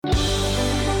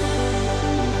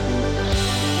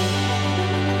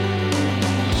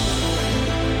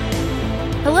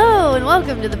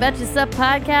welcome to the Betcha Sup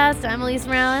podcast. I'm Elise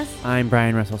Morales. I'm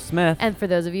Brian Russell Smith. And for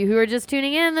those of you who are just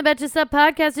tuning in, the Betcha Sup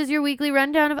podcast is your weekly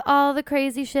rundown of all the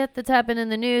crazy shit that's happened in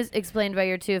the news, explained by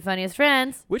your two funniest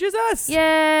friends. Which is us.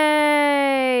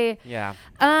 Yay! Yeah.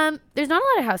 There's not a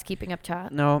lot of housekeeping up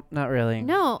top. No, not really.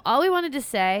 No, all we wanted to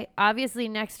say, obviously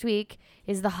next week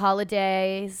is the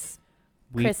holidays,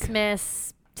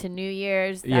 Christmas to New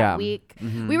Year's, that week.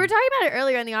 Mm-hmm. We were talking about it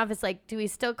earlier in the office, like, do we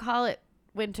still call it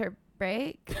winter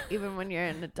break even when you're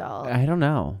an adult? I don't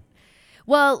know.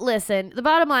 Well, listen, the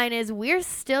bottom line is we're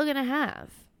still going to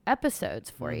have episodes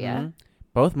for you.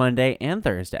 Both Monday and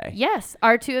Thursday. Yes.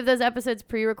 Are two of those episodes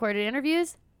pre-recorded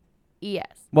interviews?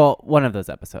 Yes. Well, one of those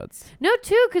episodes. No,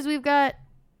 two, because we've got...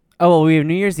 Oh, well, we have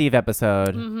New Year's Eve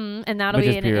episode. And that'll which be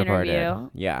is an pre-recorded. interview.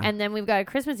 Yeah. And then we've got a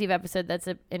Christmas Eve episode that's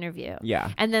an interview. Yeah.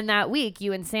 And then that week,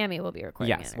 you and Sammy will be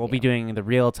recording an Yes, interview. we'll be doing the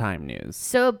real-time news.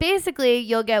 So basically,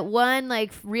 you'll get one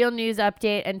like real news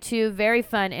update and two very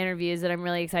fun interviews that I'm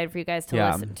really excited for you guys to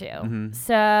listen to. Mm-hmm.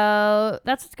 So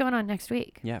that's what's going on next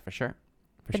week. Yeah, for sure.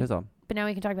 For shizzle. But now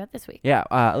we can talk about this week. Yeah,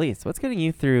 Elise, what's getting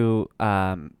you through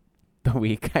the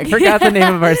week? I forgot the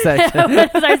name of our section.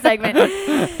 What's our segment?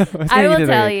 I will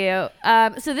tell you. you.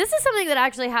 So this is something that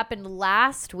actually happened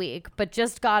last week, but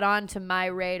just got onto my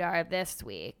radar this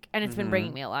week. And it's been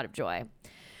bringing me a lot of joy.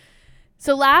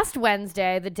 So last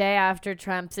Wednesday, the day after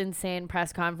Trump's insane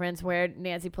press conference where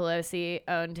Nancy Pelosi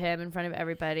owned him in front of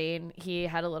everybody and he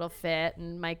had a little fit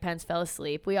and Mike Pence fell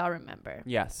asleep, we all remember.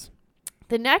 Yes.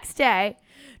 The next day,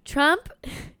 Trump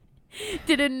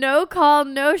did a no-call,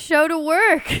 no-show to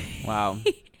work. Wow.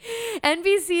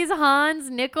 NBC's Hans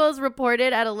Nichols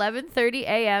reported at 11:30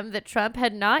 a.m. that Trump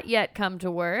had not yet come to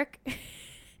work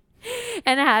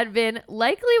and had been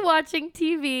likely watching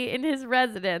TV in his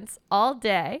residence all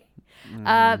day.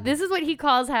 This is what he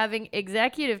calls having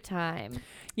executive time.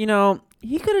 You know,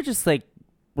 he could have just like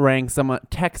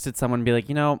texted someone and be like,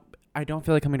 you know, I don't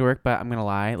feel like coming to work, but I'm going to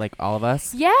lie, like all of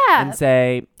us. Yeah. And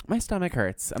say, my stomach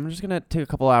hurts. I'm just going to take a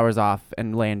couple hours off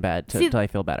and lay in bed till I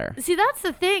feel better. See, that's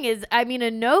the thing is, I mean, a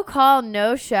no call,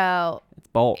 no show. It's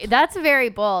bold. That's very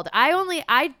bold. I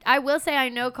will say I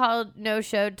no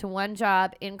showed to one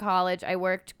job in college. I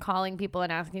worked calling people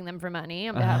and asking them for money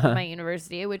on behalf of my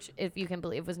university, which, if you can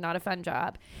believe, was not a fun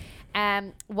job.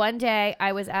 And one day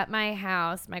I was at my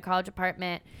house, my college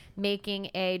apartment,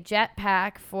 making a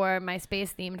jetpack for my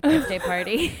space-themed birthday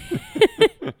party.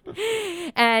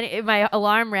 And my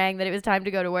alarm rang that it was time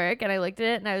to go to work. And I looked at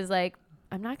it and I was like,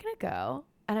 I'm not going to go.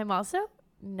 And I'm also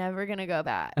never going to go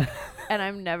back. And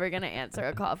I'm never going to answer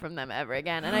a call from them ever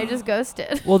again. And I just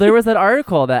ghosted. Well, there was that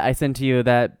article that I sent to you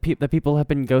that the people have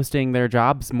been ghosting their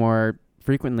jobs more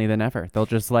frequently than ever. They'll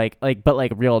just like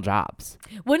real jobs.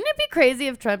 Wouldn't it be crazy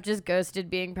if Trump just ghosted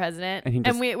being president?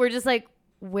 And we're just like,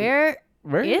 where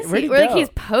is he? Or like he's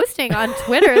posting on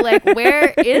Twitter, like,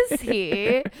 where is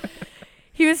he?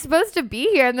 He was supposed to be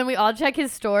here. And then we all check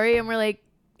his story and we're like,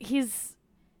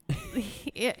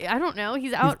 I don't know.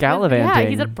 He's out. He's gallivanting. Yeah,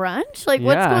 he's at brunch. Like,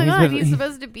 what's going on? He's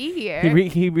supposed to be here.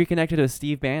 He reconnected with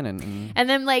Steve Bannon. And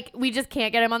then, like, we just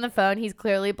can't get him on the phone. He's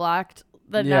clearly blocked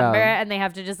the number, and they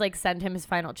have to just, like, send him his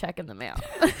final check in the mail.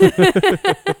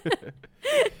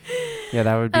 Yeah,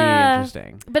 that would be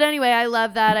interesting. But anyway, I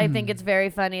love that. I think it's very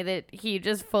funny that he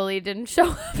just fully didn't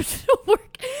show up to work.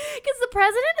 Because the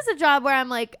president is a job where I'm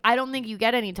like, I don't think you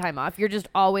get any time off. You're just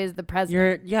always the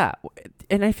president.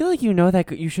 And I feel like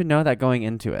you should know that going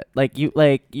into it.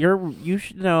 You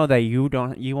should know that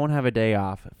you won't have a day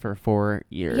off for 4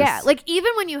 years. Yeah, like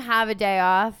even when you have a day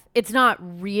off, it's not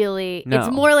really. No. It's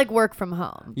more like work from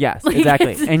home. Yes, like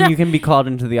exactly. And you can be called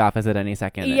into the office at any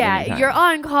second. Yeah, you're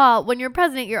on call. When you're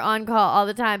president, you're on call all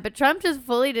the time. But Trump just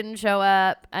fully didn't show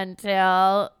up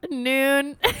until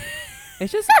noon.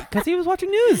 It's just because he was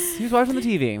watching news. He was watching the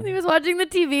TV. He was watching the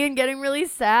TV and getting really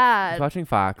sad. He was watching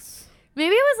Fox.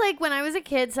 Maybe it was like when I was a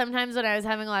kid, sometimes when I was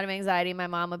having a lot of anxiety, my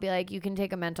mom would be like, you can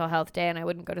take a mental health day, and I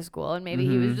wouldn't go to school. And maybe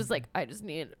he was just like, I just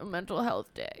need a mental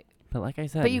health day. But like I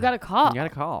said. But you got to call. You got to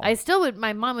call.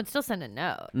 My mom would still send a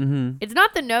note. Mm-hmm. It's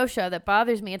not the no-show that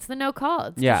bothers me. It's the no-call.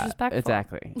 It's disrespectful.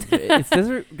 Exactly. It's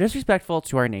disrespectful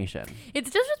to our nation. It's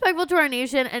disrespectful to our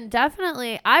nation. And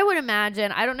definitely, I would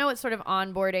imagine, I don't know what sort of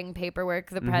onboarding paperwork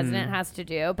the president has to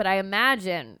do, but I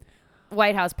imagine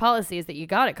White House policies that you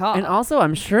got to call. And also,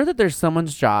 I'm sure that there's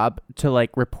someone's job to like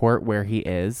report where he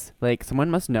is. Like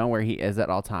someone must know where he is at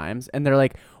all times. And they're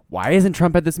like, why isn't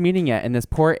Trump at this meeting yet? And this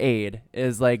poor aide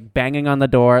is like banging on the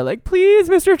door, like, please,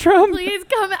 Mr. Trump. Please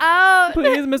come out.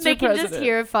 Please, Mr. They can President. just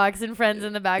hear Fox and Friends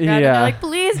in the background. Yeah. And they're like,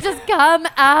 please just come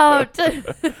out.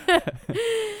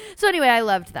 So anyway, I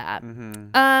loved that.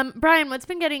 Brian, what's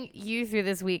been getting you through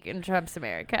this week in Trump's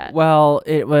America? Well,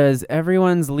 it was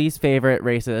everyone's least favorite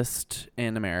racist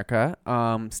in America.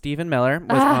 Stephen Miller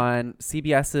was on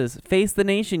CBS's Face the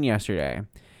Nation yesterday.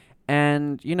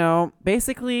 And, you know,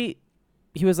 basically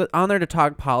he was on there to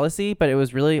talk policy, but it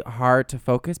was really hard to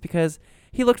focus because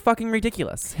he looked fucking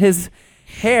ridiculous. His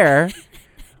hair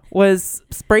was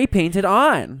spray painted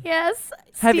on. Yes.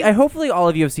 Hopefully all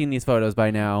of you have seen these photos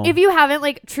by now. If you haven't,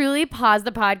 like, truly pause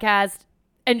the podcast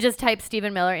and just type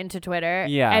Stephen Miller into Twitter.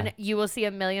 Yeah. And you will see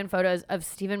a million photos of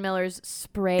Stephen Miller's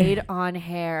sprayed on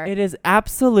hair. It is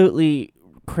absolutely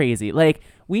crazy. Like,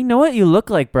 we know what you look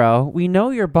like, bro. We know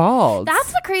you're bald.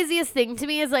 That's the craziest thing to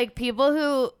me is, like, people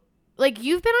who... Like,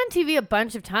 you've been on TV a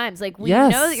bunch of times. Like, we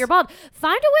Yes. know that you're bald.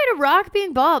 Find a way to rock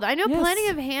being bald. I know Yes. plenty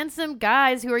of handsome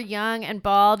guys who are young and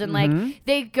bald, and like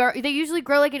they usually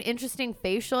grow like an interesting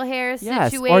facial hair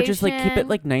situation. Or just like keep it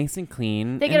like nice and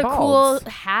clean. They and get a bald.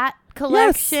 cool hat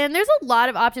collection. There's a lot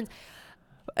of options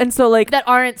And so like, that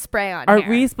aren't spray on are hair.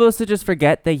 we supposed to just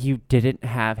forget that you didn't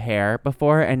have hair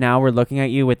before and now we're looking at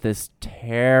you with this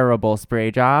terrible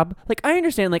spray job? Like, I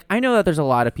understand, like, I know that there's a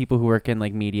lot of people who work in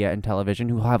like media and television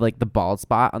who have like the bald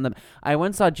spot on them. I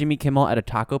once saw Jimmy Kimmel at a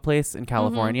taco place in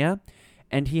California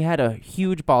and he had a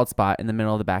huge bald spot in the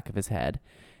middle of the back of his head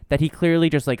that he clearly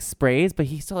just like sprays, but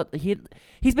he's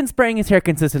been spraying his hair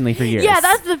consistently for years. Yeah,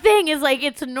 that's the thing is like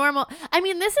it's normal. I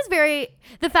mean, this is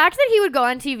the fact that he would go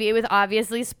on TV with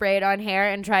obviously sprayed on hair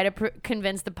and try to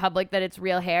convince the public that it's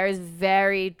real hair is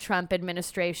very Trump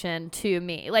administration to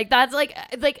me. Like that's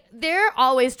like they're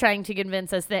always trying to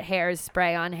convince us that hair is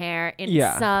spray on hair in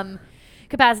some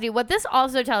capacity. What this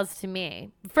also tells to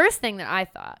me, first thing that I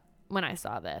thought when I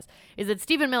saw this is that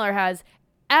Stephen Miller has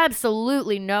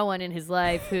absolutely no one in his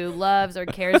life who loves or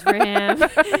cares for him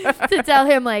to tell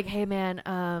him like, hey man,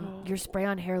 your spray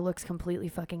on hair looks completely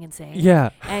fucking insane. Yeah.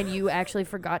 And you actually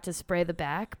forgot to spray the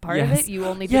back part of it. You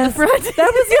only did Yes. the front.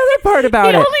 That was the other part about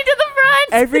he it. only did the front.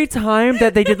 Every time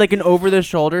that they did like an over the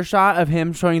shoulder shot of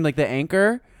him showing like the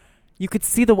anchor, you could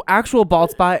see the actual bald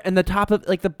spot and the top of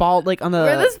like the bald, like on the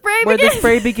where the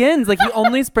spray begins. Like he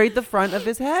only sprayed the front of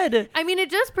his head. I mean, it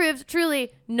just proves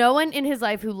truly no one in his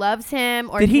life who loves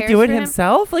him or Did he cares do it for him.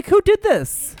 himself? Like who did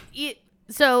this?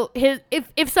 So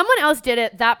if someone else did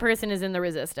it, that person is in the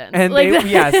resistance. And like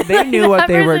they knew what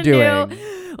they were doing.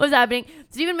 Knew what's happening.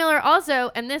 Stephen Miller also,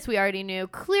 and this we already knew,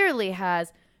 clearly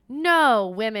has no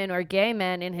women or gay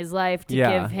men in his life to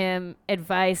give him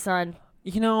advice on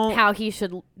how he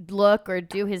should look or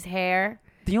do his hair.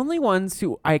 The only ones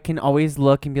who I can always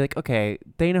look and be like, okay,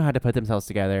 they know how to put themselves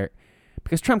together.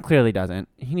 Because Trump clearly doesn't.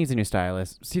 He needs a new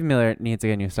stylist. Stephen Miller needs to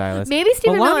get a new stylist. Maybe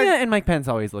Stephen Melania Miller and Mike Pence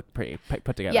always look pretty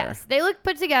put together. Yes, they look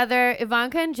put together.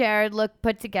 Ivanka and Jared look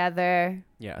put together.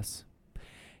 Yes.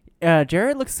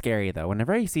 Jared looks scary though.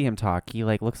 Whenever I see him talk, he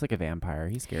like looks like a vampire.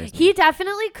 He scares me. He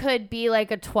definitely could be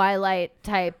like a Twilight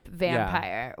type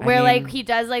vampire, where like he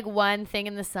does like one thing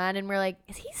in the sun, and we're like,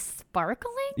 is he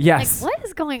sparkling? Yes. Like what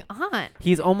is going on?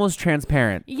 He's almost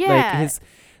transparent. Yeah.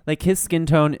 His skin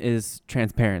tone is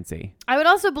transparency. I would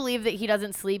also believe that he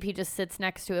doesn't sleep. He just sits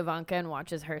next to Ivanka and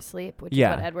watches her sleep, which is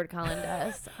what Edward Cullen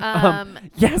does.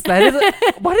 Yes, that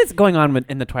is. What is going on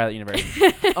in the Twilight universe?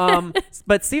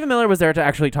 But Stephen Miller was there to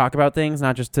actually talk about things,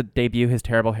 not just to debut his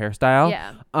terrible hairstyle.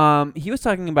 Yeah. He was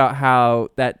talking about how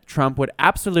that Trump would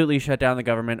absolutely shut down the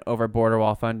government over border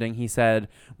wall funding. He said,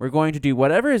 "We're going to do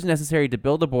whatever is necessary to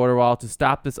build a border wall to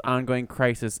stop this ongoing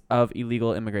crisis of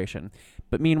illegal immigration."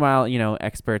 But meanwhile,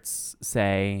 experts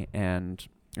say, and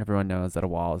everyone knows that a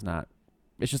wall is not,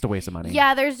 it's just a waste of money.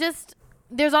 Yeah,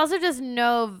 there's also just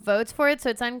no votes for it, so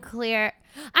it's unclear.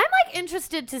 I'm like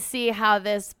interested to see how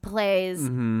this plays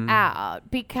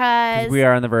out because we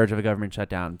are on the verge of a government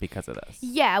shutdown because of this.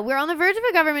 Yeah, we're on the verge of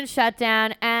a government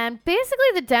shutdown, and basically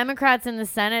the Democrats in the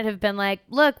Senate have been like,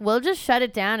 look, we'll just shut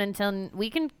it down until we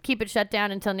can keep it shut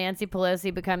down until Nancy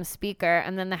Pelosi becomes speaker,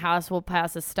 and then the House will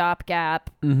pass a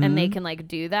stopgap and they can like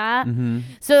do that.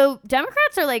 So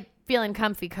Democrats are like feeling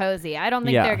comfy cozy. I don't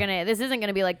think this isn't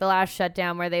gonna be like the last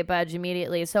shutdown where they budge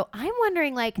immediately. So I'm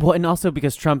wondering like, well, and also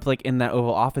because Trump like in that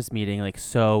Oval Office meeting like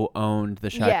so owned the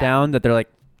shutdown that they're like,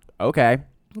 okay,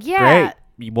 great,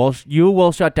 you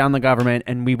will shut down the government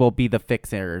and we will be the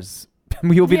fixers.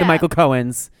 We will be the Michael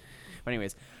Cohens. But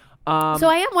anyways, so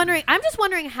I'm just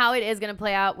wondering how it is gonna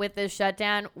play out with this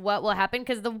shutdown. What will happen?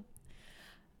 Because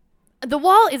the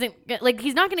wall isn't like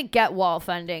he's not going to get wall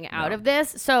funding out of this.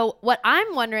 So what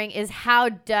I'm wondering is how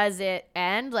does it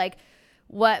end? Like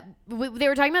they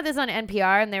were talking about this on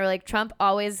NPR and they were like Trump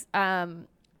always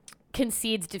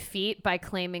concedes defeat by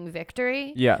claiming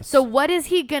victory. Yes. So what is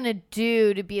he going to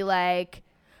do to be like,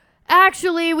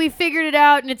 actually, we figured it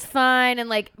out and it's fine. And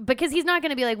like, because he's not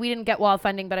going to be like, we didn't get wall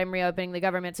funding, but I'm reopening the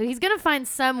government. So he's going to find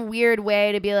some weird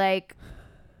way to be like,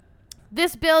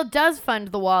 this bill does fund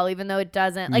the wall, even though it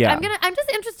doesn't. Like, I'm just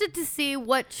interested to see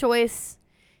what choice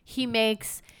he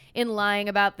makes in lying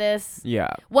about this.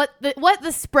 Yeah. What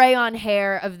the spray on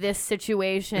hair of this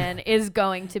situation is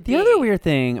going to be. The other weird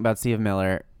thing about Stephen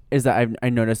Miller is that I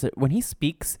noticed that when he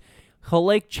speaks, he'll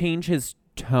like change his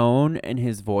tone and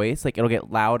his voice. Like it'll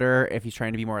get louder if he's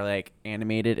trying to be more like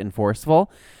animated and forceful.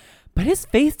 But his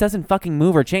face doesn't fucking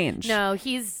move or change. No,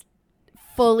 he's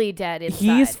fully dead inside.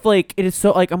 He's like, it is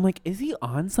so like, I'm like, is he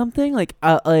on something? Like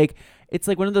it's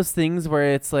like one of those things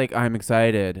where it's like, I'm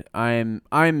excited.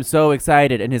 I'm so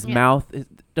excited. And his mouth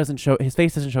doesn't show, his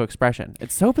face doesn't show expression.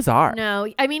 It's so bizarre.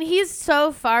 No, I mean, he's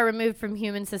so far removed from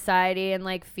human society and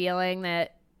like feeling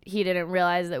that he didn't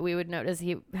realize that we would notice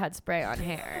he had spray on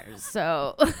hair.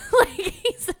 So like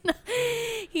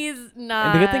he's not.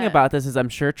 And the good thing about this is I'm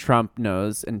sure Trump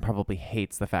knows and probably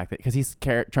hates the fact that because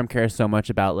Trump cares so much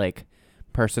about like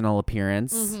personal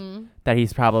appearance that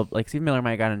he's probably like Stephen Miller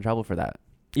might have gotten in trouble for that.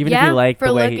 Even if he liked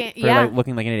the way like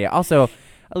looking like an idiot. Also,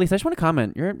 Elise, I just want to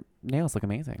comment. Your nails look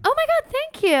amazing. Oh my God,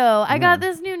 thank you. I got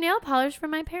this new nail polish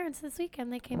from my parents this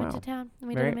weekend. They came into town and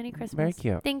we did a mini Christmas. Very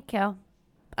cute. Thank you.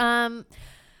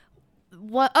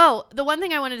 The one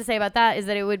thing I wanted to say about that is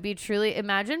that it would be truly,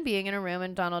 imagine being in a room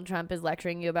and Donald Trump is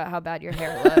lecturing you about how bad your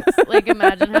hair looks. Like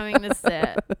imagine having to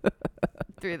sit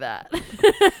through that.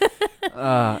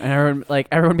 And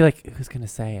everyone be like, who's gonna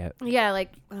say it? Yeah,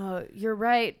 like, oh, you're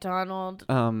right, Donald.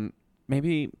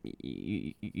 Maybe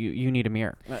you need a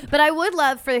mirror. But I would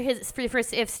love for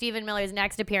if Stephen Miller's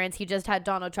next appearance, he just had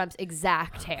Donald Trump's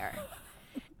exact hair.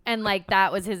 And like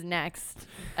that was his next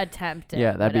attempt.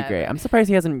 Yeah, that'd be great. I'm surprised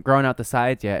he hasn't grown out the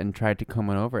sides yet and tried to comb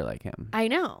it over like him. I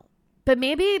know. But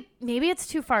maybe it's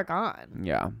too far gone.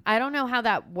 Yeah. I don't know how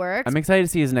that works. I'm excited to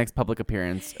see his next public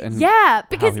appearance. And yeah,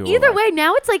 because either way,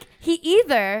 now it's like he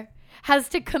either has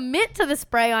to commit to the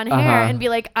spray on hair and be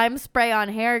like, I'm spray on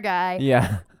hair guy.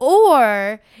 Yeah.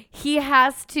 Or he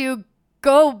has to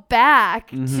go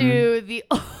back to the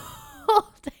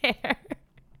old hair.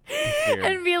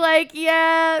 And be like,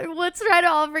 yeah, let's try to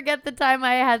all forget the time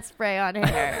I had spray on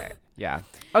hair. Yeah.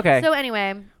 Okay. So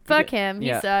anyway, fuck him.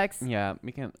 He sucks. Yeah,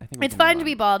 we can. I think it's fine to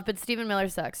be bald, but Stephen Miller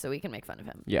sucks, so we can make fun of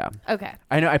him. Yeah. Okay.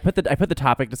 I know. I put the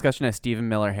topic discussion as Stephen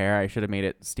Miller hair. I should have made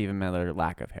it Stephen Miller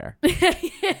lack of hair.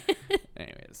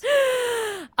 Anyways.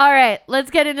 All right,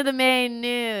 let's get into the main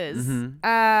news.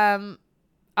 All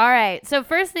right. So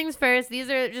first things first. These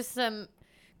are just some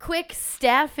quick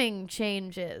staffing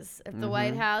changes at the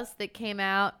White House that came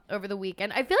out over the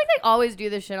weekend. I feel like they always do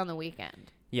this shit on the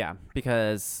weekend. Yeah,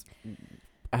 because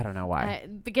I don't know why.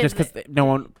 Because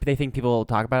they think people will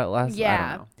talk about it less. Yeah. I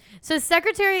don't know. So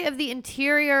Secretary of the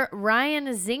Interior Ryan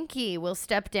Zinke will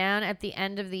step down at the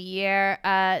end of the year.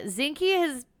 Zinke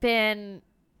has been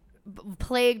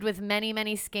plagued with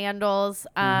many scandals.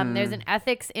 There's an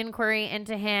ethics inquiry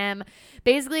into him.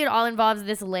 Basically, it all involves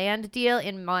this land deal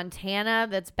in Montana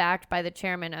that's backed by the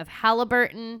chairman of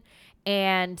Halliburton,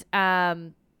 and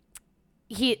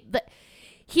he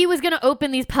was going to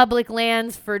open these public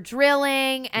lands for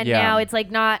drilling, and now it's like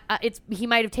not. He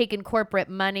might have taken corporate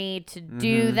money to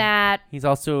do that. He's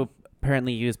also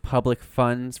apparently used public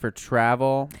funds for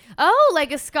travel. Oh,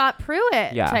 like a Scott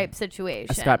Pruitt type situation.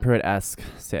 A Scott Pruitt-esque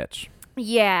sitch.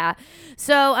 Yeah.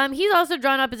 So he's also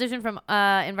drawn opposition from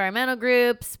environmental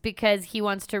groups because he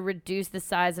wants to reduce the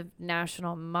size of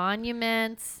national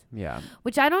monuments. Yeah.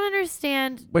 Which I don't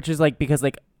understand. Which is like because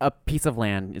like a piece of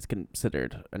land is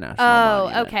considered a national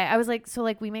monument. Oh, okay. I was like, so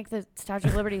like we make the Statue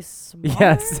of Liberty smaller?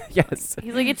 Yes.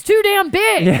 He's like, it's too damn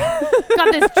big. Yeah.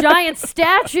 Got this giant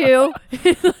statue.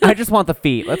 I just want the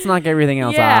feet. Let's not get everything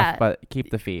else off, but keep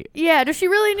the feet. Yeah. Does she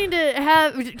really need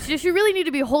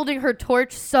to be holding her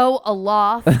torch so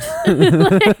aloft? So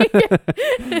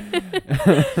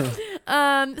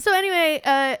anyway,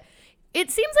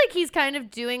 it seems like he's kind of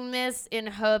doing this in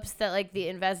hopes that like the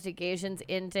investigations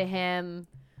into him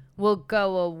will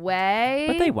go away.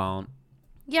 But they won't.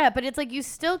 Yeah, but it's like you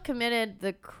still committed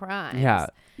the crime. Yeah,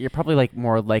 you're probably like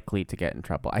more likely to get in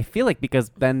trouble. I feel like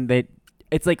because then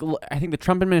it's like I think the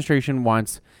Trump administration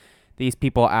wants these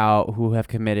people out who have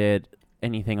committed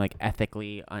anything like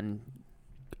ethically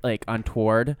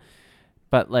untoward,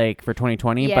 but like for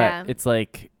 2020. Yeah. But it's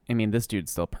like I mean, this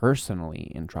dude's still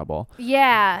personally in trouble.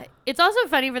 Yeah. It's also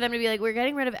funny for them to be like, we're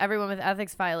getting rid of everyone with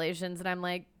ethics violations. And I'm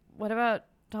like, what about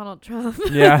Donald Trump?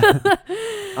 Yeah.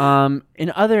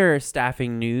 In other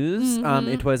staffing news,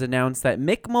 it was announced that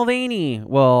Mick Mulvaney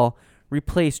will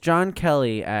replace John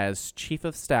Kelly as chief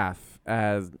of staff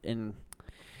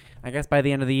I guess by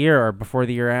the end of the year or before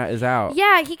the year is out.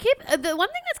 Yeah, the one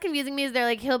thing that's confusing me is they're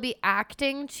like, he'll be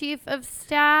acting chief of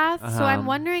staff. So I'm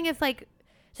wondering if like,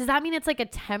 does that mean it's like a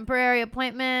temporary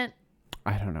appointment?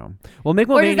 I don't know. Well, Mick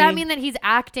Mulvaney, or does that mean that he's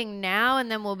acting now and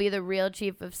then will be the real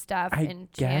chief of staff in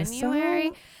January?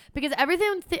 So. Because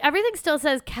everything still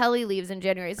says Kelly leaves in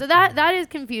January. So that is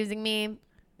confusing me.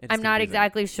 I'm not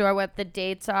exactly sure what the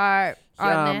dates are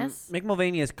on this. Mick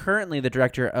Mulvaney is currently the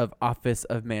director of Office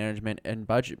of Management and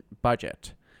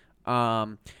Budget.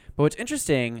 But what's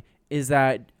interesting is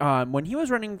that when he was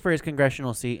running for his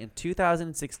congressional seat in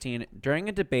 2016, during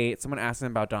a debate, someone asked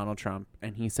him about Donald Trump,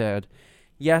 and he said,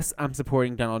 "Yes, I'm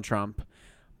supporting Donald Trump,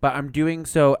 but I'm doing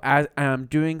so as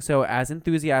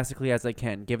enthusiastically as I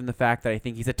can, given the fact that I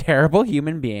think he's a terrible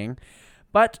human being.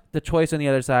 But the choice on the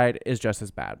other side is just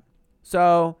as bad."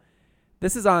 So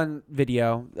this is on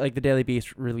video, like the Daily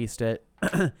Beast released it.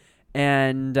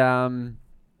 And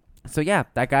so yeah,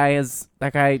 that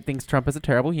guy thinks Trump is a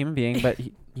terrible human being, but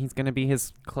he's going to be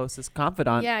his closest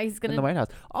confidant in the White House.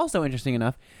 Also interesting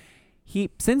enough,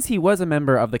 since he was a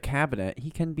member of the cabinet, he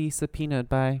can be subpoenaed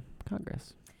by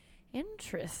Congress.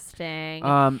 Interesting.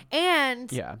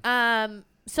 Yeah.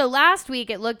 So last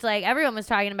week it looked like everyone was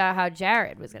talking about how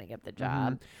Jared was going to get the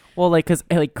job. Mm-hmm. Well, because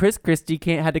Chris Christie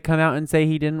had to come out and say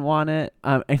he didn't want it.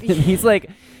 And he's like,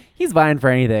 he's vying for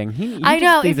anything. I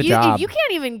know. If you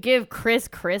can't even give Chris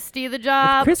Christie the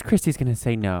job, if Chris Christie's gonna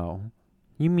say no,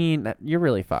 you mean that you're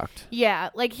really fucked. Yeah,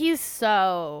 like he's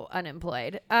so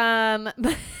unemployed. But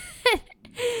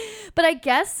I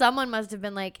guess someone must have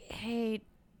been like, hey,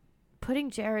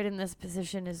 putting Jared in this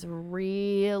position is a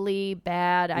really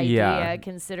bad idea,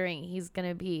 considering he's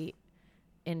gonna be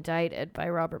indicted by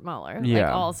Robert Mueller. Yeah.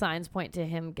 Like all signs point to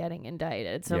him getting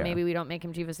indicted. So maybe we don't make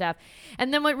him chief of staff.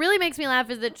 And then what really makes me laugh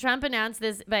is that Trump announced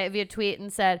this via tweet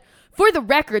and said, "For the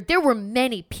record, there were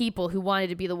many people who wanted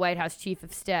to be the White House chief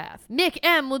of staff. Mick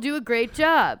M will do a great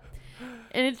job."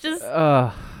 And it's just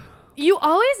you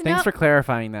always know. Thanks for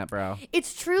clarifying that, bro.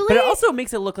 It's truly, but it also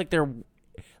makes it look like they're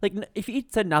like, if he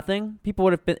said nothing, people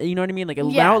would have been, you know what I mean? Like,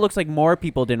 now it looks like more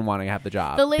people didn't want to have the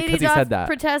job. The lady does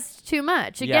protest too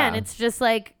much. Again, it's just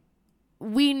like,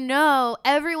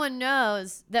 everyone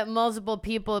knows that multiple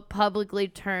people publicly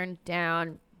turned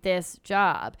down this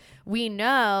job. We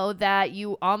know that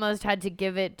you almost had to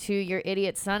give it to your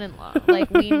idiot son-in-law. Like,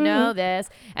 we know this.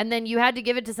 And then you had to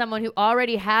give it to someone who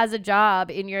already has a job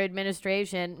in your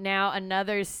administration. Now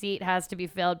another seat has to be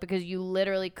filled because you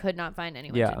literally could not find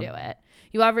anyone to do it.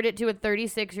 You offered it to a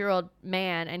 36-year-old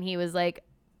man, and he was like,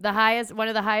 one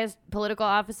of the highest political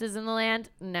offices in the land?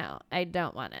 No, I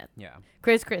don't want it. Yeah.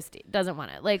 Chris Christie doesn't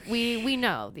want it. Like, we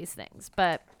know these things,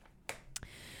 but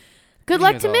good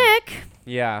luck to Mick.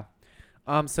 Yeah.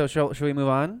 So should we move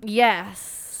on? Yes.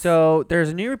 So there's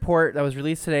a new report that was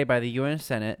released today by the UN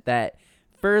Senate that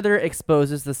further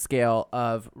exposes the scale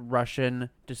of Russian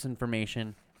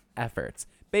disinformation efforts.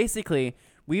 Basically,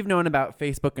 we've known about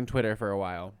Facebook and Twitter for a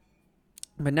while.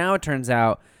 But now it turns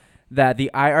out that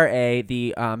the IRA,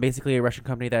 basically a Russian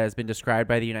company that has been described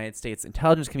by the United States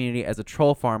intelligence community as a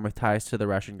troll farm with ties to the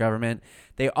Russian government,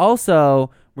 they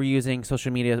also were using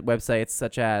social media websites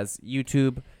such as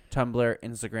YouTube, Tumblr,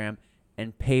 Instagram,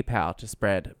 and PayPal to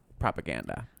spread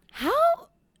propaganda. How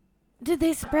did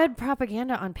they spread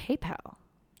propaganda on PayPal?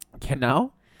 You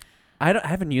know? I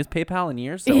haven't used PayPal in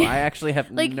years, so I actually have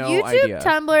no idea. Like YouTube,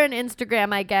 Tumblr, and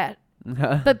Instagram I get.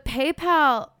 But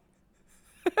PayPal,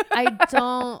 I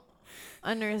don't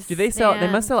understand. Do they sell? They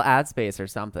must sell ad space or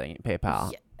something.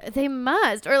 PayPal. Yeah, they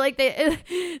must, or like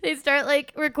they start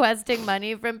like requesting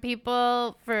money from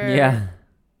people for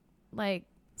like.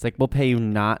 It's like, we'll pay you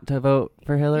not to vote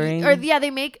for Hillary. Or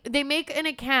they make an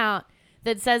account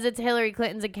that says it's Hillary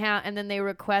Clinton's account, and then they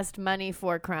request money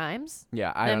for crimes.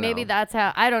 Yeah, I don't know. Maybe that's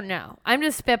how. I don't know. I'm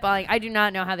just spitballing. I do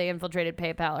not know how they infiltrated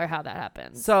PayPal or how that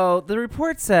happened. So the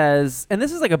report says, and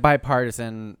this is like a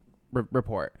bipartisan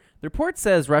report. The report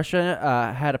says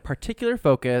Russia had a particular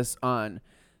focus on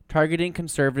targeting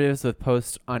conservatives with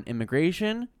posts on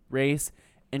immigration, race,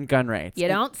 and gun rights. You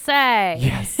don't say.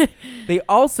 Yes. They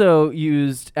also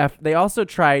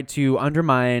tried to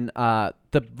undermine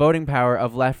the voting power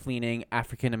of left-leaning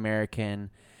African American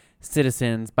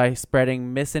citizens by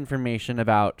spreading misinformation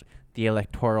about the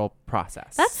electoral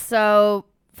process. That's so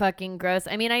fucking gross.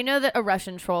 I mean, I know that a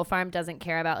Russian troll farm doesn't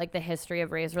care about like the history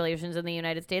of race relations in the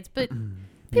United States, but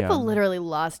People literally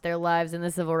lost their lives in the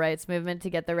civil rights movement to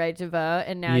get the right to vote.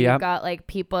 And now Yep. you've got like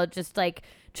people just like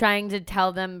trying to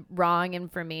tell them wrong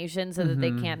information so that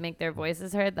they can't make their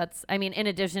voices heard. That's, I mean, in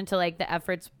addition to like the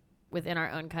efforts within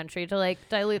our own country to like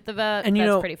dilute the vote, And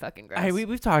that's pretty fucking gross.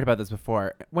 We've talked about this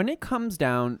before. When it comes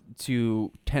down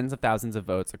to tens of thousands of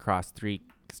votes across 3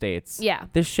 states,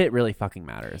 this shit really fucking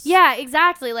matters. Yeah,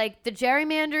 exactly. Like the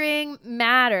gerrymandering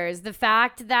matters. The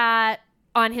fact that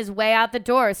on his way out the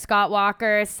door, Scott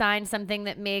Walker signed something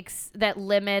that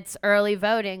limits early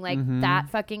voting. Like that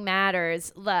fucking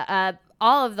matters.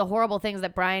 All of the horrible things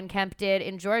that Brian Kemp did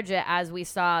in Georgia, as we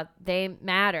saw, they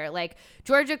matter. Like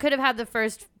Georgia could have had the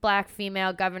first black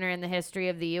female governor in the history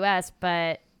of the U.S.,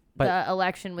 but the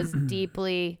election was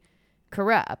deeply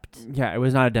corrupt. Yeah, it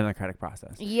was not a democratic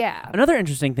process. Yeah. Another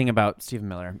interesting thing about Stephen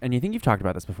Miller, and you think you've talked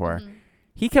about this before,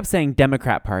 he kept saying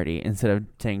Democrat Party instead of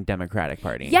saying Democratic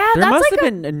Party. Yeah, there that's must like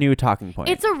have been a new talking point.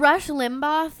 It's a Rush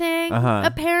Limbaugh thing.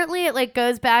 Apparently, it like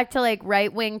goes back to like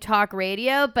right wing talk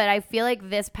radio, but I feel like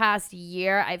this past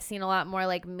year I've seen a lot more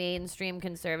like mainstream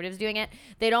conservatives doing it.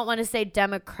 They don't want to say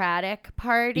Democratic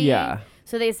Party,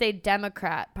 so they say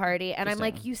Democrat Party, and I'm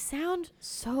like, you sound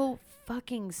so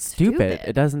fucking stupid.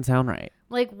 It doesn't sound right.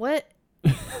 Like what?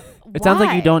 It sounds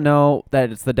like you don't know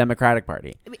that it's the Democratic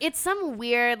Party. It's some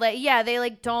weird, like, they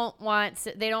like don't want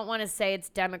to say it's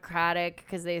Democratic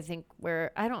because they think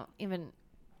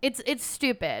it's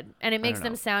stupid, and it makes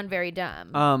them sound very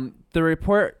dumb. The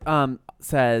report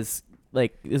says,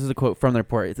 like, this is a quote from the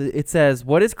report. It says,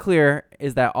 "What is clear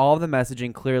is that all of the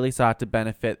messaging clearly sought to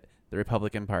benefit the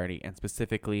Republican Party and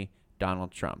specifically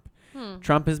Donald Trump.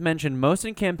 Trump is mentioned most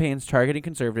in campaigns targeting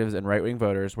conservatives and right-wing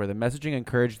voters, where the messaging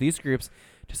encouraged these groups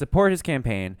to support his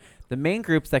campaign. The main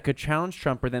groups that could challenge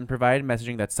Trump were then provided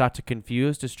messaging that sought to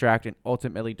confuse, distract, and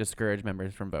ultimately discourage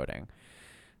members from voting."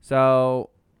 So,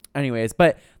 anyways,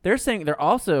 but they're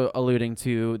also alluding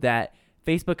to that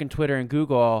Facebook and Twitter and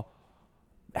Google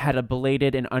had a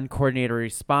belated and uncoordinated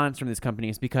response from these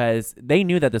companies because they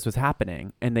knew that this was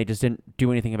happening and they just didn't do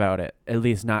anything about it, at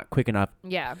least not quick enough.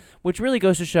 Yeah. Which really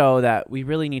goes to show that we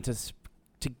really need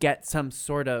to get some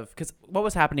sort of, because what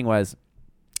was happening was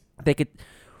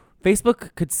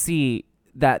Facebook could see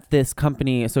that this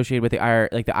company associated with the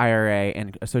IRA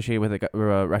and associated with the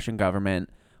Russian government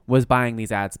was buying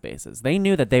these ad spaces. They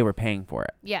knew that they were paying for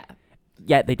it. Yeah.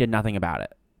 Yet they did nothing about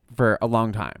it for a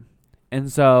long time.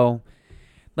 And so,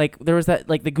 like, there was that,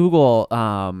 like, the Google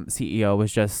CEO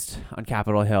was just on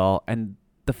Capitol Hill, and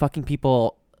the fucking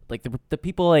people, like, the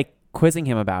people, like, quizzing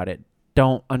him about it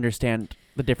don't understand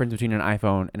the difference between an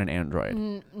iPhone and an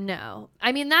Android. No.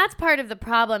 I mean, that's part of the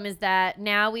problem, is that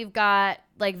now we've got,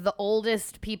 like, the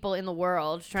oldest people in the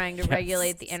world trying to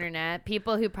regulate the internet.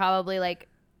 People who probably, like,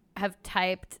 have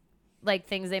typed, like,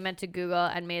 things they meant to Google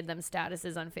and made them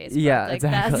statuses on Facebook. Yeah, like,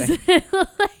 exactly. That's,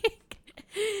 like,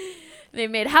 they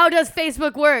made "How does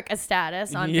Facebook work?" a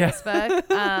status on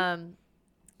Facebook.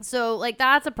 So, like,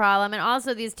 that's a problem. And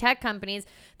also these tech companies,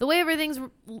 the way everything's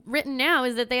written now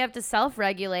is that they have to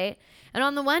self-regulate. And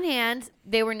on the one hand,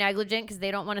 they were negligent because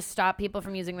they don't want to stop people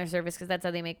from using their service because that's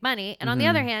how they make money. And on the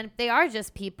other hand, they are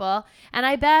just people. And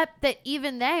I bet that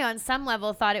even they, on some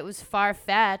level, thought it was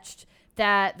far-fetched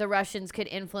that the Russians could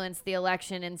influence the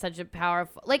election in such a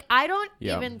powerful... Like, I don't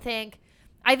even think...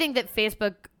 I think that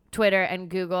Facebook, Twitter, and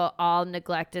Google all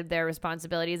neglected their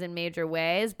responsibilities in major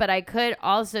ways, but I could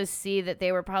also see that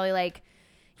they were probably like,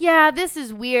 yeah, this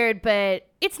is weird, but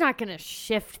it's not going to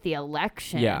shift the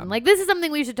election. Yeah. Like, this is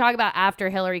something we should talk about after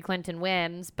Hillary Clinton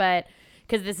wins, but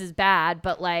because this is bad,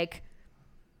 but like,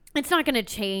 it's not going to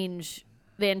change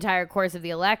the entire course of the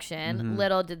election.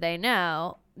 Little did they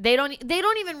know. They don't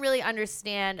even really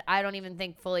understand, I don't even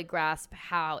think fully grasp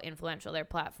how influential their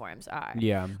platforms are.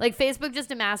 Yeah. Like, Facebook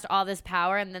just amassed all this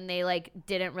power, and then they like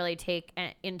didn't really take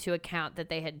into account that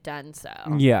they had done so.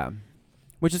 Yeah.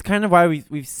 Which is kind of why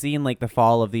we've seen, like, the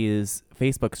fall of these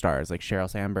Facebook stars like Sheryl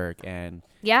Sandberg and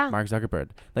Mark Zuckerberg.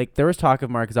 Like, there was talk of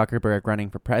Mark Zuckerberg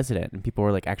running for president, and people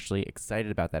were, like, actually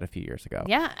excited about that a few years ago.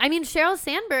 Yeah. I mean, Sheryl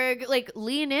Sandberg, like,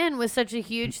 Lean In was such a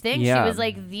huge thing. Yeah. She was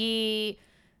like the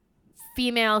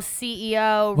female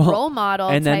CEO role model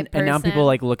type person. And now people,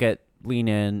 like, look at Lean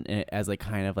In as, like,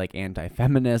 kind of, like,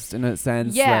 anti-feminist in a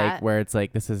sense. Yeah. Like, where it's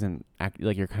like, this isn't like,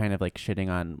 you're kind of, like, shitting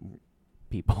on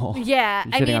people. Yeah.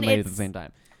 I mean, on ladies at the same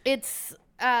time. It's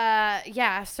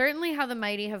certainly how the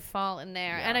mighty have fallen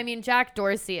there. Yeah. And I mean, Jack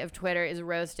Dorsey of Twitter is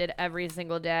roasted every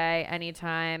single day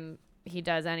anytime he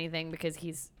does anything because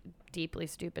he's a deeply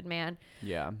stupid man.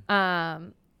 Yeah. I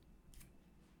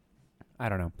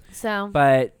don't know. So,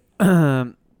 but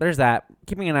there's that.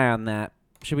 Keeping an eye on that.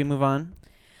 Should we move on?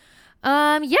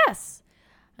 yes.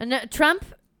 Trump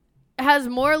has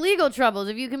more legal troubles,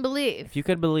 if you can believe. If you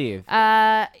could believe.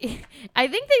 I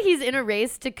think that he's in a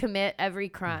race to commit every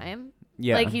crime.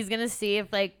 Yeah. Like, he's going to see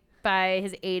if, like, by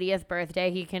his 80th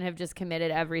birthday, he can have just committed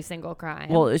every single crime.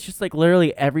 Well, it's just like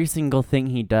literally every single thing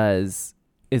he does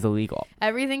is illegal.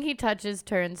 Everything he touches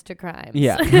turns to crimes.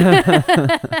 Yeah.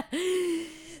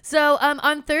 So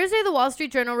on Thursday, the Wall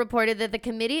Street Journal reported that the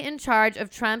committee in charge of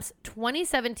Trump's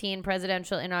 2017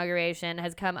 presidential inauguration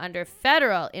has come under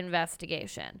federal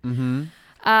investigation. Mm-hmm.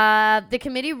 The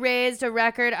committee raised a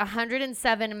record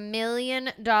 $107 million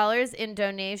in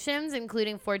donations,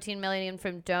 including $14 million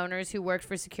from donors who worked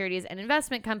for securities and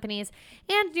investment companies,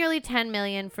 and nearly $10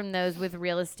 million from those with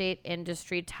real estate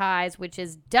industry ties, which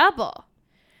is double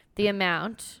the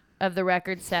amount of the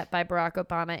record set by Barack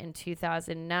Obama in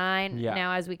 2009. Yeah.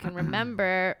 Now, as we can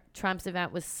remember, Trump's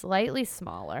event was slightly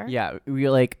smaller. Yeah, we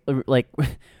like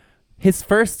his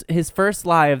first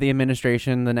lie of the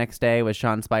administration the next day was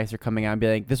Sean Spicer coming out and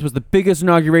being like, this was the biggest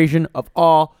inauguration of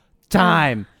all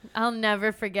time. I'll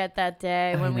never forget that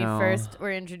day when we first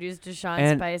were introduced to Sean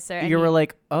Spicer. And you were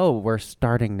like, oh, we're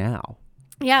starting now.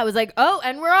 Yeah, it was like, oh,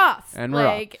 and we're off. And we're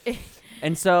off.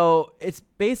 And so it's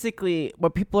basically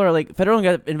what people are like, federal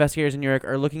investigators in New York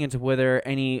are looking into whether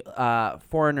any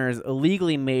foreigners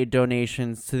illegally made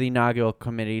donations to the inaugural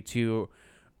committee to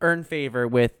earn favor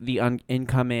with the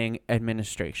incoming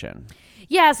administration.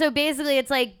 Yeah, so basically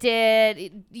it's like, they're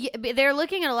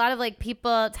looking at a lot of like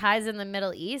people ties in the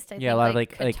Middle East. I think, a lot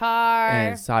like of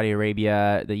Qatar, Saudi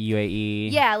Arabia, the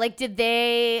UAE. Yeah, like did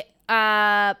they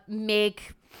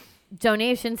make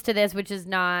donations to this, which is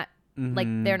not like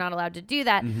they're not allowed to do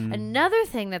that. Another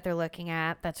thing that they're looking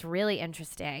at that's really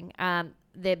interesting,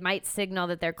 that might signal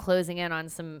that they're closing in on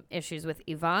some issues with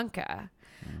Ivanka,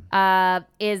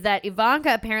 is that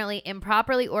Ivanka apparently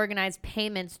improperly organized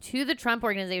payments to the Trump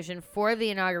organization for the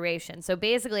inauguration. So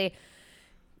basically,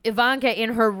 Ivanka,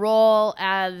 in her role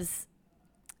as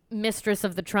mistress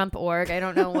of the Trump org, I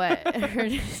don't know what her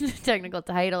technical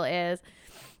title is,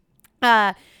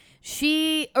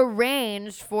 she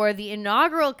arranged for the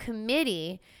inaugural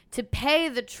committee to pay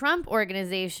the Trump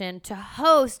organization to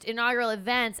host inaugural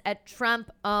events at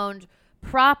Trump-owned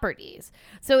properties.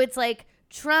 So it's like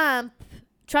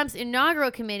Trump's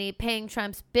inaugural committee paying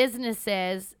Trump's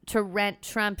businesses to rent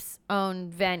Trump's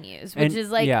own venues, which is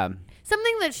like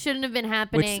something that shouldn't have been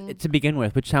happening. To begin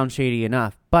with, which sounds shady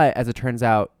enough. But as it turns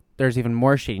out, there's even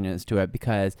more shadiness to it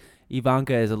because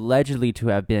Ivanka is allegedly to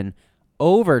have been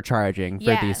overcharging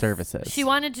for these services. She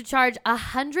wanted to charge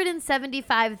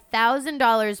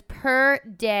 $175,000 per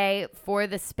day for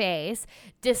the space,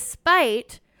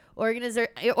 despite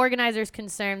organizers'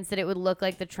 concerns that it would look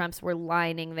like the Trumps were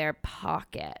lining their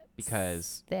pockets.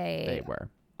 Because they were.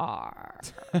 Are.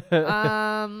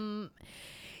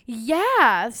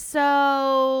 Yeah,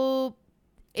 so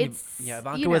it's...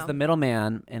 Ivanka was the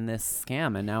middleman in this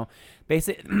scam, and now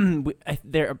basically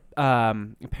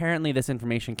apparently this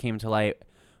information came to light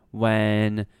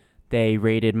when they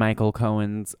raided Michael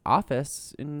Cohen's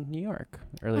office in New York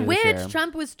earlier this year. Which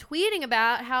Trump was tweeting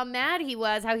about how mad he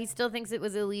was, how he still thinks it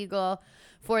was illegal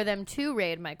for them to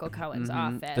raid Michael Cohen's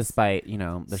office. Despite,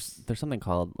 there's something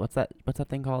called, what's that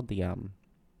thing called? The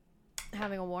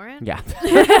having a warrant? Yeah.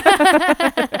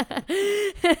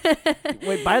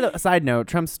 Wait, by the side note,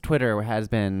 Trump's Twitter has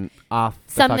been off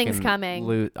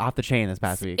the chain this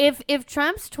past week. If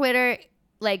Trump's Twitter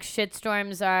like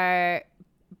shitstorms are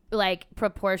like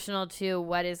proportional to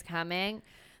what is coming,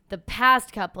 the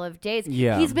past couple of days,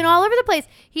 he's been all over the place.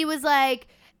 He was like,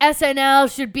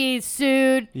 SNL should be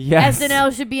sued. Yes.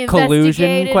 SNL should be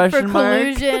investigated for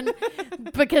collusion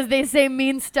because they say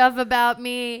mean stuff about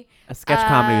me. A sketch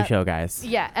comedy show, guys.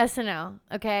 Yeah, SNL.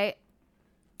 Okay.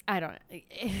 I don't.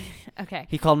 Okay.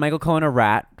 He called Michael Cohen a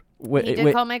rat. He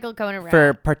did call Michael Cohen a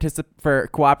rat for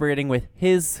cooperating with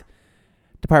his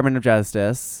Department of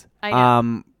Justice. I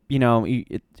know.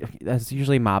 That's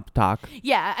usually mob talk.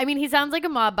 Yeah, I mean, he sounds like a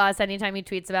mob boss anytime he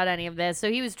tweets about any of this.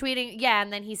 So he was tweeting,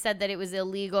 and then he said that it was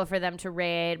illegal for them to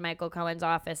raid Michael Cohen's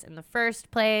office in the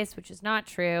first place, which is not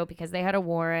true because they had a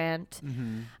warrant.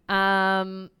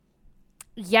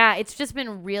 Yeah, it's just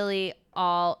been really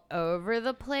all over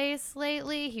the place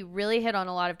lately. He really hit on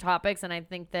a lot of topics, and I do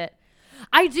think that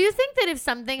if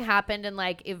something happened and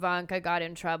like Ivanka got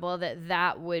in trouble,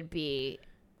 that would be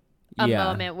a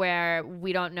moment where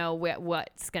we don't know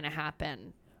what's going to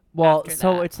happen. Well,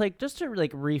 so it's like, just to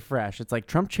like refresh, it's like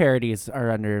Trump charities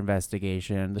are under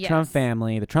investigation, the Trump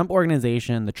family, the Trump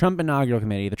organization, the Trump inaugural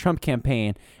committee, the Trump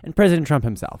campaign, and President Trump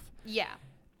himself. Yeah.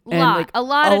 A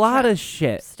lot of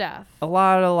shit stuff. A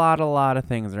lot of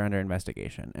things are under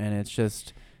investigation, and it's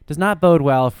just does not bode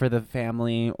well for the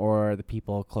family or the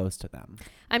people close to them.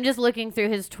 I'm just looking through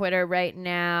his Twitter right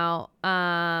now.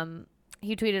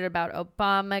 He tweeted about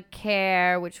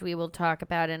Obamacare, which we will talk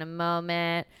about in a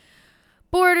moment.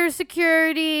 Border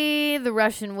security, the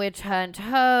Russian witch hunt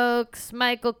hoax,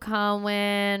 Michael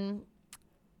Cohen.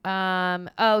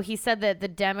 He said that the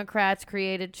Democrats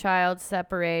created child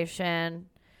separation.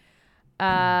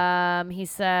 He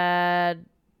said,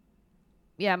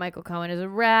 Michael Cohen is a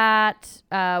rat.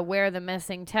 Where are the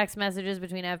missing text messages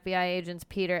between FBI agents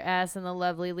Peter S. and the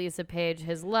lovely Lisa Page,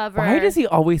 his lover? Why does he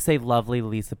always say lovely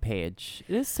Lisa Page?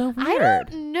 It is so weird. I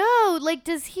don't know. Like,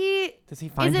 does he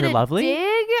find her lovely?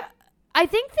 Dig? I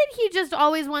think that he just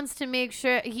always wants to make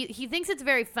sure he thinks it's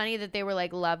very funny that they were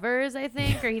like lovers, I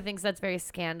think, or he thinks that's very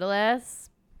scandalous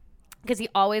because he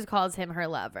always calls him her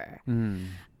lover.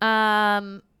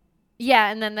 And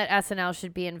then that SNL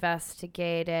should be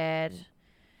investigated.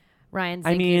 Ryan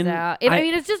Zinke's out. I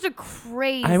mean, it's just a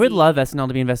crazy. I would love SNL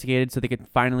to be investigated so they could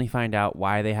finally find out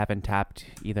why they haven't tapped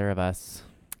either of us.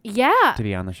 Yeah. To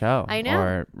be on the show. I know.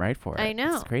 Or write for it. I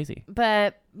know. It's crazy.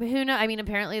 But who knows? I mean,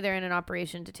 apparently they're in an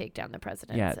operation to take down the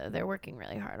president. Yeah. So they're working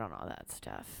really hard on all that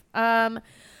stuff.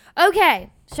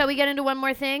 Okay. Shall we get into one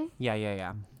more thing?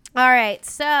 Yeah. All right.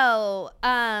 So,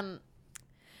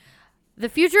 the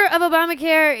future of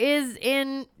Obamacare is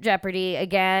in jeopardy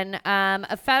again.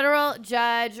 A federal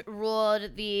judge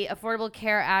ruled the Affordable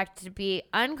Care Act to be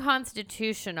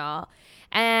unconstitutional.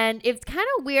 And it's kind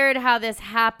of weird how this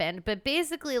happened. But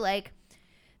basically, like,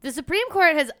 the Supreme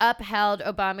Court has upheld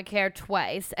Obamacare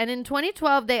twice. And in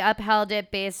 2012, they upheld it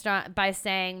by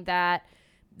saying that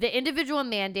the individual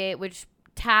mandate, which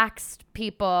taxed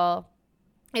people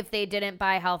if they didn't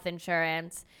buy health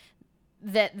insurance,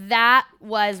 that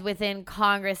was within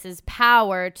Congress's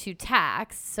power to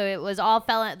tax. So it was all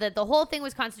that the whole thing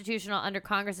was constitutional under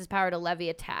Congress's power to levy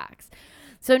a tax.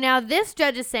 So now this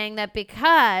judge is saying that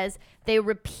because they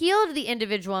repealed the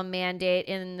individual mandate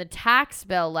in the tax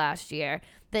bill last year,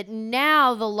 that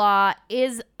now the law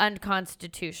is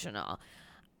unconstitutional.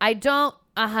 I don't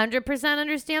 100%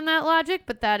 understand that logic,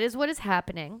 but that is what is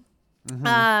happening.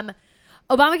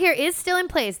 Obamacare is still in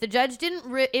place. The judge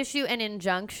didn't issue an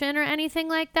injunction or anything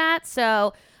like that.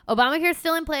 So Obamacare is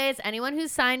still in place. Anyone who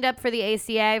signed up for the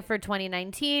ACA for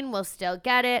 2019 will still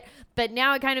get it. But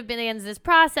now it kind of begins this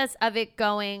process of it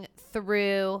going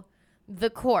through the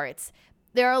courts.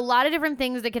 There are a lot of different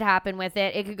things that could happen with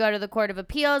it. It could go to the Court of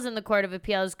Appeals, and the Court of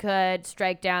Appeals could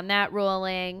strike down that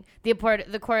ruling. The Court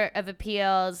of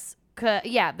Appeals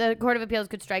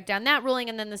could strike down that ruling,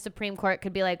 and then the Supreme Court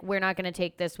could be like, we're not going to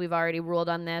take this. We've already ruled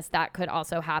on this. That could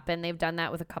also happen. They've done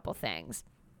that with a couple things.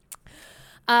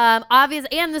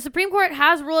 Obviously, and the Supreme Court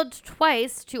has ruled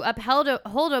twice to hold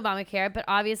Obamacare, but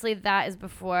obviously that is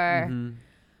before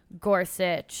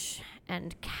Gorsuch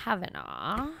and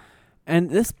Kavanaugh.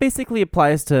 And this basically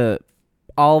applies to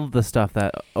all of the stuff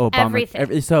that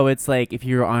Everything. So it's like if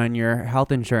you're on your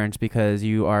health insurance because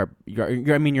you're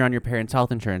on your parents'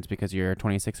 health insurance because you're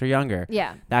 26 or younger.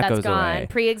 Yeah, that's goes gone. Away.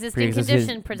 Pre-existing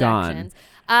condition protections.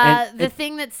 The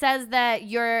thing that says that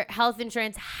your health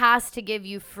insurance has to give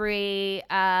you free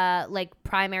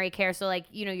primary care. So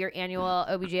your annual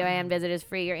OBGYN visit is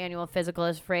free, your annual physical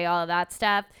is free, all of that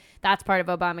stuff. That's part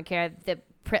of Obamacare. The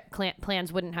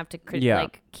plans wouldn't have to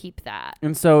keep that.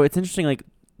 And so it's interesting,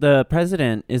 the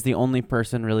president is the only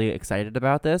person really excited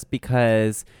about this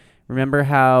because remember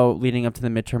how leading up to the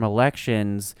midterm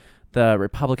elections, the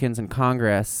Republicans in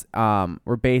Congress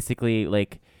were basically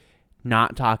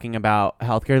not talking about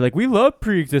healthcare. We love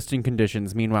pre-existing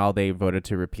conditions. Meanwhile, they voted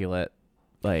to repeal it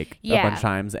a bunch of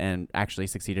times and actually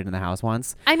succeeded in the House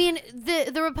once. I mean,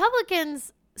 the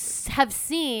Republicans have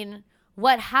seen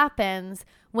what happens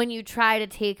when you try to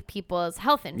take people's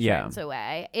health insurance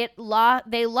away.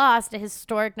 They lost a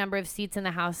historic number of seats in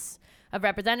the House of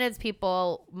Representatives.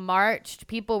 People marched.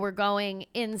 People were going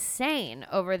insane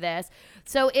over this.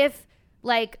 So if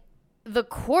the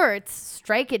courts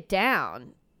strike it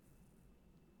down,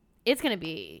 it's going to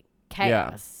be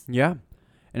chaos. Yeah.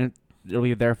 And it'll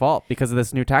be their fault because of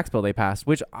this new tax bill they passed,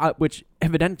 which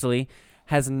evidently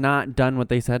has not done what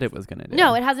they said it was going to do.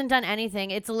 No, it hasn't done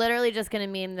anything. It's literally just going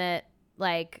to mean that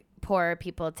poor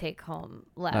people take home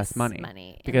less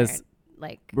money because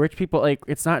rich people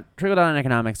it's not trickle down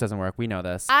economics doesn't work. We know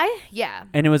this.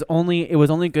 And it was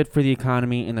only good for the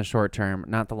economy in the short term,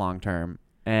 not the long term.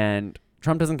 And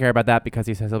Trump doesn't care about that because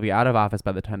he says he'll be out of office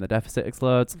by the time the deficit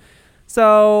explodes.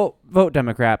 So vote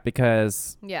Democrat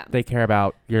because they care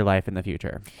about your life in the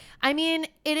future. I mean,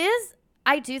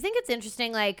 I do think it's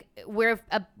interesting.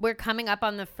 We're coming up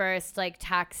on the first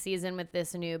tax season with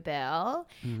this new bill,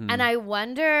 and I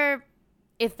wonder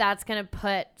if that's going to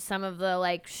put some of the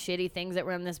like shitty things that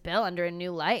were in this bill under a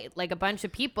new light. Like a bunch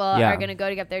of people are going to go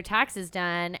to get their taxes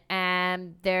done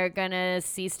and they're going to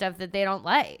see stuff that they don't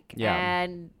like. Yeah.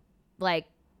 And like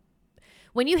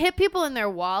when you hit people in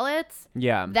their wallets,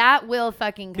 Yeah. that will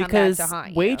fucking come because back to haunt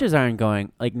you. wages aren't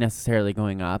going like necessarily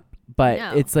going up, but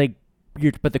No. it's like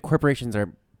but the corporations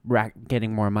are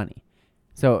getting more money.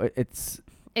 So it's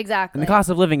Exactly. and the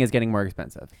cost of living is getting more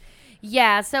expensive.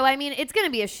 Yeah, so I mean, it's going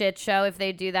to be a shit show if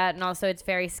they do that, and also it's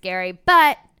very scary.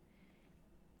 But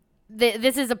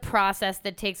this is a process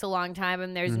that takes a long time,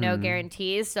 and there's no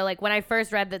guarantees. So, like, when I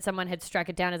first read that someone had struck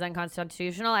it down as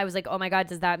unconstitutional, I was like, oh my God,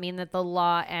 does that mean that the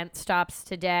law stops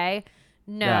today?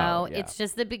 No, it's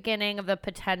just the beginning of a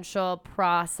potential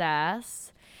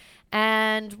process.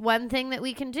 And one thing that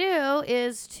we can do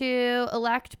is to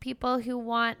elect people who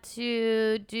want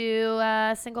to do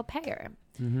single payer.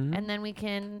 Mm-hmm. And then we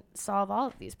can solve all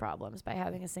of these problems by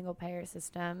having a single payer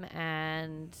system.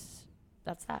 And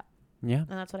that's that. Yeah.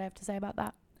 And that's what I have to say about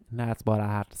that. That's what I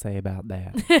have to say about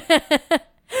that.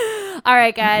 All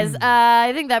right, guys.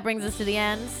 I think that brings us to the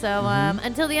end. So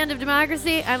until the end of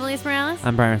democracy, I'm Elise Morales.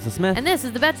 I'm Brian Russell Smith. And this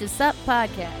is the Betches Sup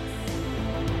Podcast.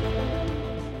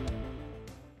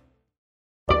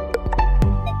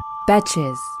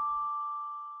 Betches.